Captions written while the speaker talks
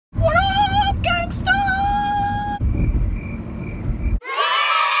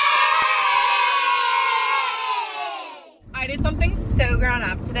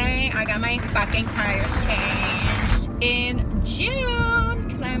got my fucking tires changed in June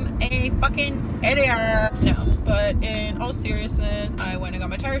because I'm a fucking idiot. No, but in all seriousness, I went and got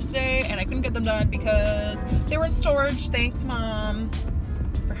my tires today and I couldn't get them done because they were in storage. Thanks, Mom.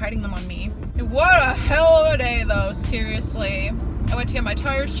 Thanks for hiding them on me. What a hell of a day though, seriously. I went to get my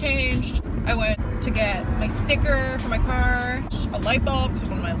tires changed. I went to get my sticker for my car, a light bulb because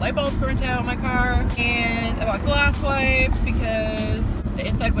one of my light bulbs burnt out in my car, and I bought glass wipes because the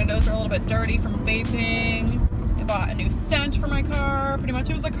inside windows are a little bit dirty from vaping. I bought a new scent for my car. Pretty much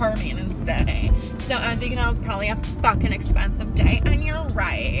it was a car maintenance day. So as you can tell, it's probably a fucking expensive day, and you're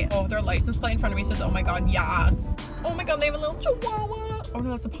right. Oh, their license plate in front of me says, oh my god, yes. Oh my god, they have a little chihuahua. Oh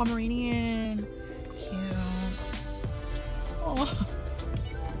no, that's a Pomeranian. Cute. Oh.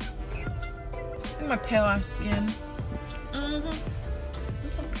 My pale ass skin. I'm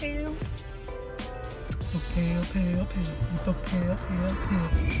so pale. So pale, pale, pale. I'm so pale, pale, pale.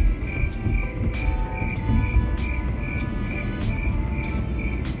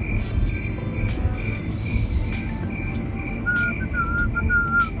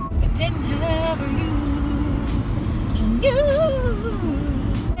 If I didn't have you.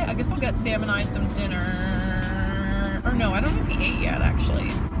 Yeah, I guess I'll get Sam and I some dinner. Or no, I don't know if he ate yet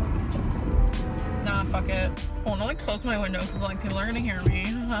actually. Nah, fuck it. Oh, no, like close my window because like people are gonna hear me.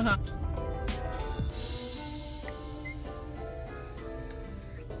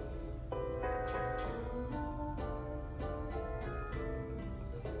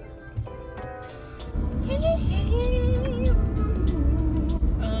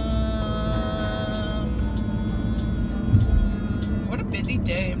 What a busy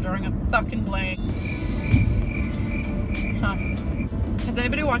day. I'm drawing a fucking blank. Huh. Has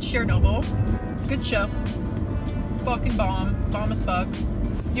anybody watched Chernobyl? It's a good show. Fucking bomb. Bomb as fuck.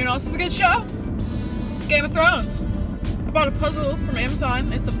 You know what else is a good show? Game of Thrones. I bought a puzzle from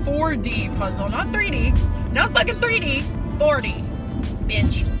Amazon. It's a 4D puzzle, not 3D. Not fucking 3D. 4D.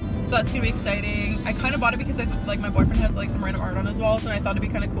 Bitch. So that's gonna be exciting. I kind of bought it because I like my boyfriend has like some random art on his walls, and I thought it'd be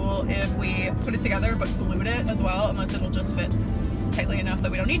kind of cool if we put it together but glued it as well, unless it'll just fit tightly enough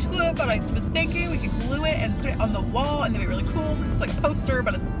that we don't need to glue it. But I was thinking we could glue it and put it on the wall, and that'd be really cool because it's like a poster,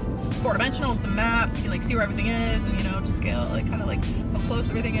 but it's 4-dimensional. It's a map, so you can like see where everything is, and you know, to scale like kind of like how close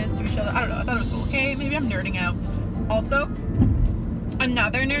everything is to each other. I don't know. I thought it was cool. Okay, maybe I'm nerding out. Also,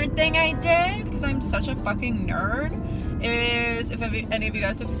 another nerd thing I did because I'm such a fucking nerd is if any of you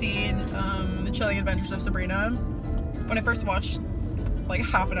guys have seen The Chilling Adventures of Sabrina. When I first watched like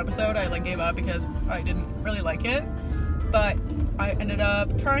half an episode, I like gave up because I didn't really like it, but I ended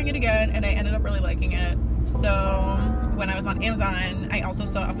up trying it again and I ended up really liking it. So when I was on Amazon, I also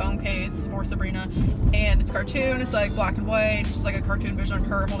saw a phone case for Sabrina, and it's cartoon. It's like black and white, just like a cartoon vision of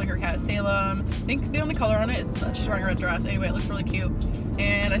her holding her cat Salem. I think the only color on it is she's wearing a red dress. Anyway, it looks really cute.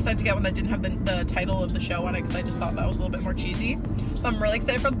 And I decided to get one that didn't have the title of the show on it because I just thought that was a little bit more cheesy. So I'm really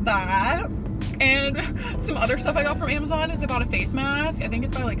excited for that. And some other stuff I got from Amazon is I bought a face mask. I think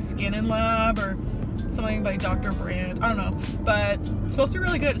it's by like Skin and Lab or something by Dr. Brand. I don't know. But it's supposed to be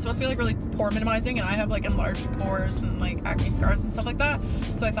really good. It's supposed to be like really pore minimizing, and I have like enlarged pores and like acne scars and stuff like that.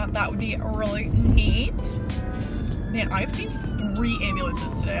 So I thought that would be really neat. Man, I've seen 3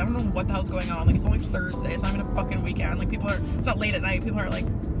 ambulances today. I don't know what the hell's going on. Like, it's only Thursday. It's not even a fucking weekend. Like, people are, it's not late at night. People are like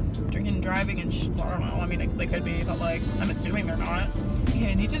drinking and driving and well, I don't know. I mean, they could be, but like, I'm assuming they're not.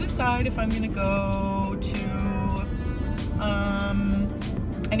 Okay, I need to decide if I'm gonna go to,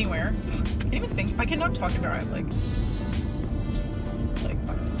 anywhere. Fuck, I can't even think. I cannot talk and drive. Like,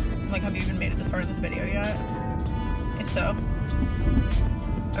 have you even made it this far in this video yet? If so,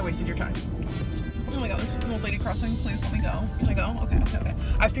 I wasted your time. Oh my god, there's an old lady crossing. Please let me go. Can I go? Okay.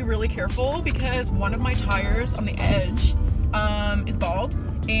 I have to be really careful because one of my tires on the edge is bald,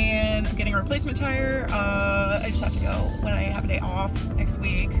 and I'm getting a replacement tire. I just have to go when I have a day off next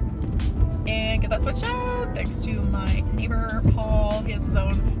week and get that switched out. Thanks to my neighbor Paul. He has his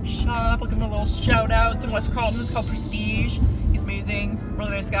own shop. I'll give him a little shout out. It's in West Carlton. It's called Prestige. He's amazing.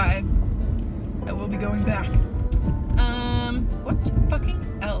 Really nice guy. I will be going back. What fucking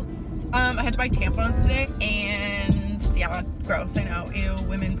else? I had to buy tampons today, and yeah, gross, I know, ew,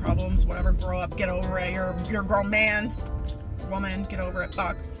 women problems, whatever, grow up, get over it, you're a grown man, woman, get over it,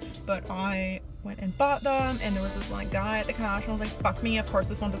 fuck. But I went and bought them, and there was this like guy at the cash, and I was like, fuck me, of course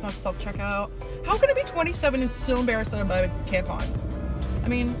this one doesn't have self-checkout. How can I be 27 and still embarrassed that I buy tampons? I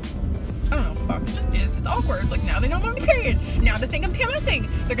mean, I don't know, fuck, it just is, it's awkward. It's like, now they know I'm on my period, now they think I'm PMSing,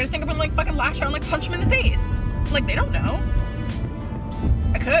 they're gonna think I'm gonna like fucking lash out and like punch them in the face. Like, they don't know.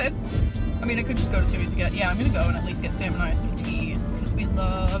 I could. I mean, I could just go to Timmy's and get, yeah, I'm gonna go and at least get Sam and I some teas, because we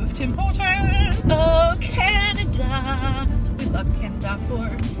love Tim Hortons. Oh, Canada, we love Canada for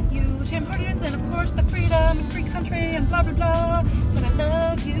you, Tim Hortons, and of course the freedom and free country and blah blah blah. But I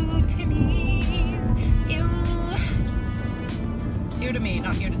love you, Timmy. Ew. You to me,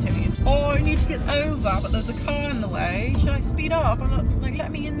 not you to Timmy's. Oh, I need to get over, but there's a car in the way. Should I speed up? Like,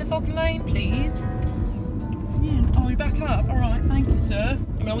 let me in the fucking lane, please. Yeah. Oh, you're backing up. All right, thank you, sir.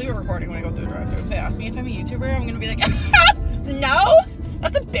 I'm gonna leave a recording when I go through the drive-thru. If they ask me if I'm a YouTuber, I'm gonna be like, no,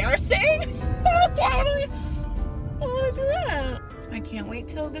 that's embarrassing. Why would I want to do that? I can't wait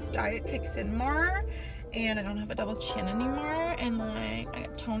till this diet kicks in more, and I don't have a double chin anymore, and like I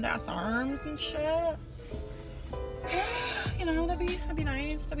got toned ass arms and shit. You know, that'd be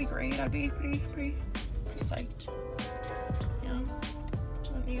nice. That'd be great. I'd be pretty psyched. Yeah.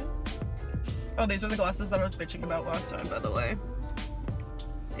 Wouldn't you? Oh, these are the glasses that I was bitching about last time, by the way.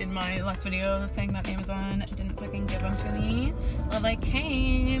 In my last video saying that Amazon didn't fucking give them to me. Well, they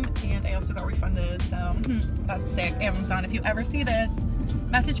came, and I also got refunded, so that's sick. Amazon, if you ever see this,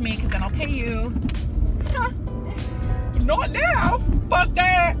 message me, because then I'll pay you. Huh. Not now. Fuck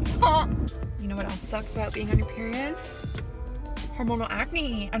that. Huh. You know what else sucks about being on your period? Hormonal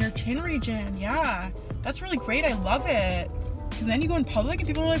acne on your chin region. Yeah, that's really great. I love it. Because then you go in public and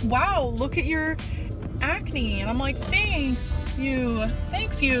people are like, wow, look at your acne. And I'm like, thanks you.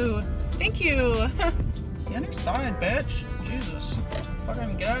 Thank you. Stay on your side, bitch. Jesus.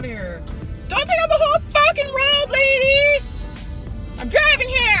 Fucking get out of here. Don't take up the whole fucking road, lady. I'm driving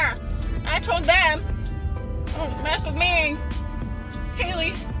here. I told them. Don't mess with me.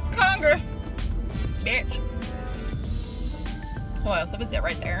 Haleyconger. Bitch. Oh, I also have a zit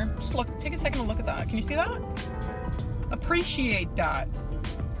right there. Just look, take a second to look at that. Can you see that? Appreciate that.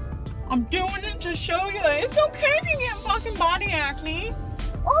 I'm doing it to show you that it's okay if you get fucking body acne.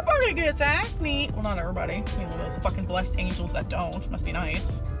 Everybody gets acne. Well, not everybody. You know, those fucking blessed angels that don't. Must be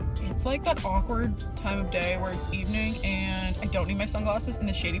nice. It's like that awkward time of day where it's evening and I don't need my sunglasses in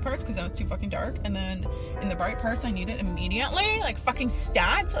the shady parts because then it's too fucking dark. And then in the bright parts, I need it immediately. Like fucking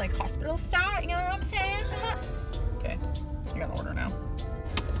stat, like hospital stat. You know what I'm saying? Okay. I got an order now.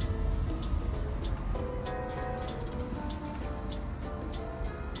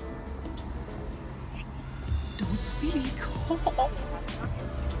 Don't speak.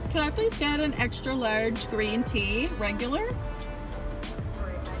 Can I please get an extra large green tea regular?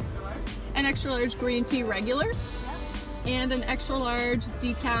 An extra large green tea regular? Yep. And an extra large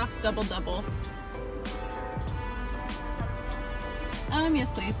decaf double. Yes,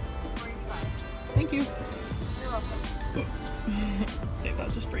 please. 45. Thank you. You're welcome. Save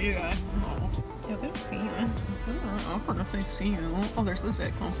that just for you guys. Oh. Yeah, they don't see you. It's awkward if they see you. Oh, there's the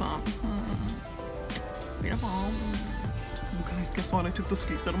zit. What's up? Beautiful. Oh, guys, guess what? I took the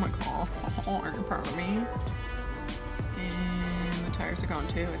skis out of my car. Oh, aren't you proud of me? And the tires are gone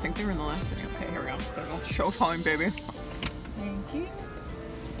too. I think they were in the last video. Okay, here we go. There we go. Showtime, baby. Thank you.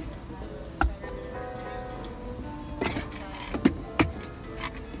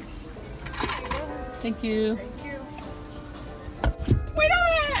 Thank you. Thank you. Wait a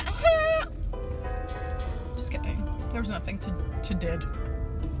minute! Just kidding. There was nothing to did.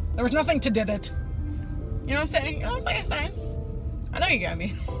 There was nothing to did it. You know what I'm saying? You know what I'm saying? I know you get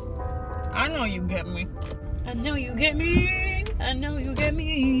me. I know you get me. I know you get me. I know you get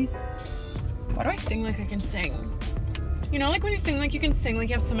me. Why do I sing like I can sing? You know, like when you sing like you can sing like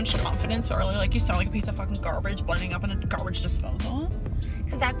you have so much confidence, but really like you sound like a piece of fucking garbage blending up in a garbage disposal?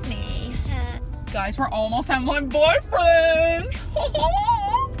 Because that's me. Guys, we're almost at my boyfriend.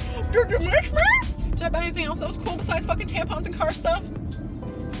 Did you miss me? Did I buy anything else that was cool besides fucking tampons and car stuff?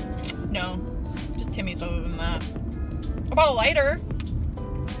 No. Just Timmy's other than that. I bought a lighter.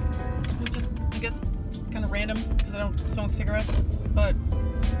 It's just, I guess, kind of random because I don't smoke cigarettes. But,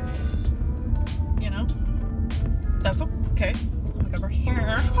 you know, that's okay. Oh my god, we're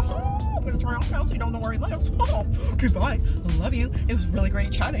here. I'm gonna turn off now so you don't know where he lives. Okay, bye. I love you. It was really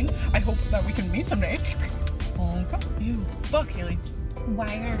great chatting. I hope that we can meet someday. Oh, fuck you. Fuck, Haley. Why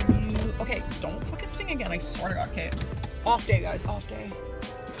are you... Okay, don't fucking sing again. I swear to God. Okay. Off day, guys. Off day.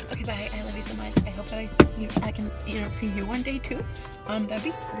 Okay, bye. I love you so much. I hope that I can, you know, see you one day too. That'd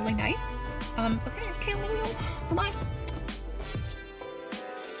be really nice. Okay, I love you. Bye-bye.